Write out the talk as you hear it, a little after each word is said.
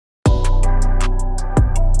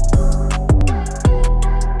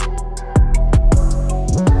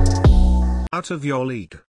Out of your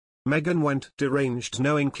league. Meghan went deranged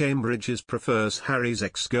knowing Cambridge's prefers Harry's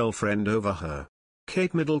ex-girlfriend over her.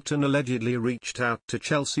 Kate Middleton allegedly reached out to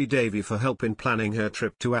Chelsy Davy for help in planning her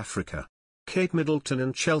trip to Africa. Kate Middleton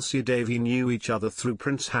and Chelsy Davy knew each other through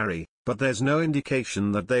Prince Harry, but there's no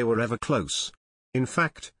indication that they were ever close. In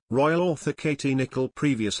fact, royal author Katie Nicholl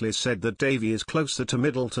previously said that Davy is closer to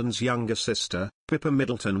Middleton's younger sister, Pippa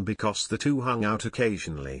Middleton, because the two hung out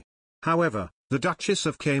occasionally. However, the Duchess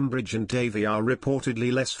of Cambridge and Davy are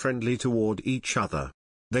reportedly less friendly toward each other.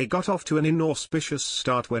 They got off to an inauspicious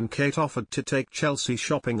start when Kate offered to take Chelsy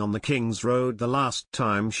shopping on the King's Road the last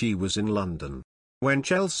time she was in London. When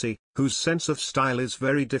Chelsy, whose sense of style is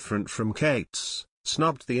very different from Kate's,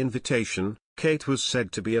 snubbed the invitation, Kate was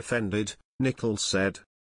said to be offended, Nicholl said.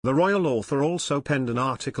 The royal author also penned an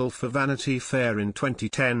article for Vanity Fair in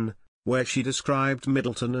 2010, where she described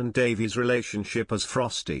Middleton and Davy's relationship as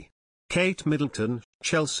frosty. Kate Middleton,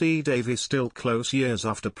 Chelsy Davy still close years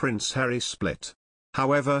after Prince Harry split.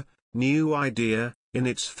 However, New Idea, in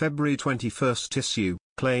its February 21 issue,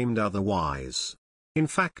 claimed otherwise. In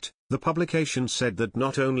fact, the publication said that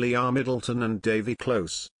not only are Middleton and Davy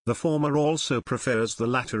close, the former also prefers the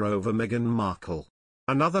latter over Meghan Markle.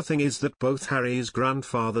 Another thing is that both Harry's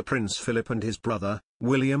grandfather Prince Philip and his brother,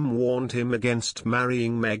 William, warned him against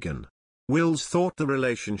marrying Meghan. Wills thought the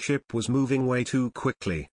relationship was moving way too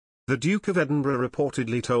quickly. The Duke of Edinburgh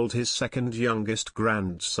reportedly told his second youngest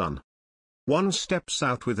grandson, "One steps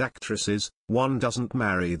out with actresses, one doesn't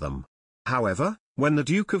marry them." However, when the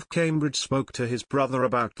Duke of Cambridge spoke to his brother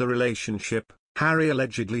about the relationship, Harry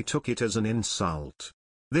allegedly took it as an insult.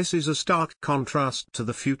 This is a stark contrast to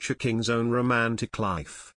the future king's own romantic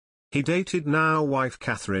life. He dated now-wife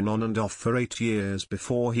Catherine on and off for 8 years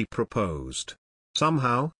before he proposed.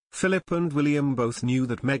 Somehow, Philip and William both knew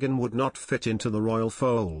that Meghan would not fit into the royal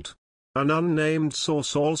fold. An unnamed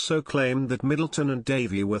source also claimed that Middleton and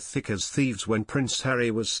Davy were thick as thieves when Prince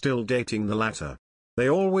Harry was still dating the latter. They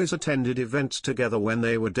always attended events together when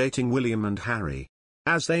they were dating William and Harry.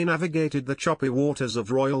 As they navigated the choppy waters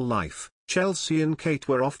of royal life, Chelsy and Kate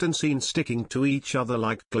were often seen sticking to each other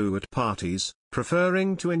like glue at parties,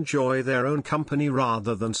 preferring to enjoy their own company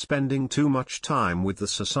rather than spending too much time with the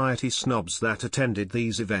society snobs that attended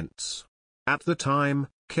these events. At the time,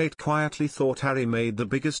 Kate quietly thought Harry made the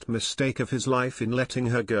biggest mistake of his life in letting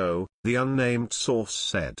her go, the unnamed source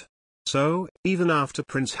said. So, even after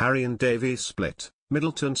Prince Harry and Davy split,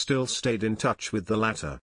 Middleton still stayed in touch with the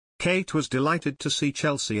latter. Kate was delighted to see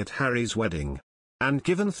Chelsy at Harry's wedding. And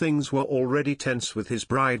given things were already tense with his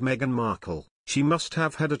bride Meghan Markle, she must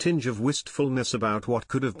have had a tinge of wistfulness about what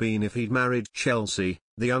could have been if he'd married Chelsy,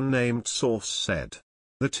 the unnamed source said.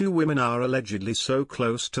 The two women are allegedly so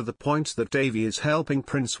close to the point that Davy is helping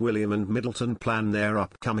Prince William and Middleton plan their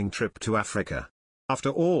upcoming trip to Africa.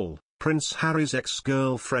 After all, Prince Harry's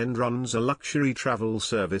ex-girlfriend runs a luxury travel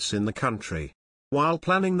service in the country. While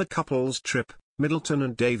planning the couple's trip, Middleton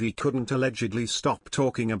and Davy couldn't allegedly stop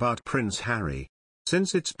talking about Prince Harry.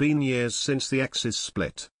 Since it's been years since the exes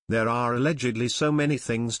split, there are allegedly so many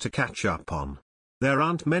things to catch up on. There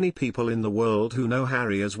aren't many people in the world who know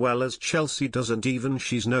Harry as well as Chelsy does, and even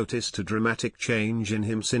she's noticed a dramatic change in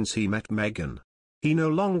him since he met Meghan. He no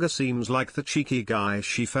longer seems like the cheeky guy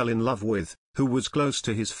she fell in love with, who was close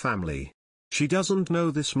to his family. She doesn't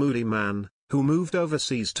know this moody man, who moved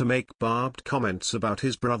overseas to make barbed comments about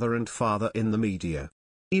his brother and father in the media.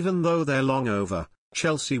 Even though they're long over,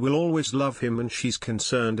 Chelsy will always love him and she's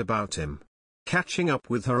concerned about him. Catching up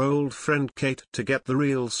with her old friend Kate to get the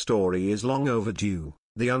real story is long overdue,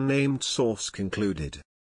 the unnamed source concluded.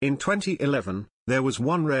 In 2011, there was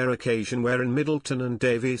one rare occasion wherein Middleton and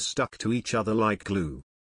Davy stuck to each other like glue.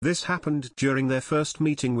 This happened during their first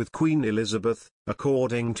meeting with Queen Elizabeth,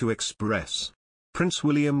 according to Express. Prince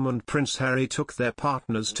William and Prince Harry took their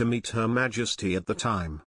partners to meet Her Majesty at the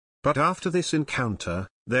time. But after this encounter,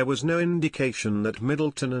 there was no indication that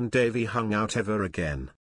Middleton and Davy hung out ever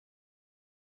again.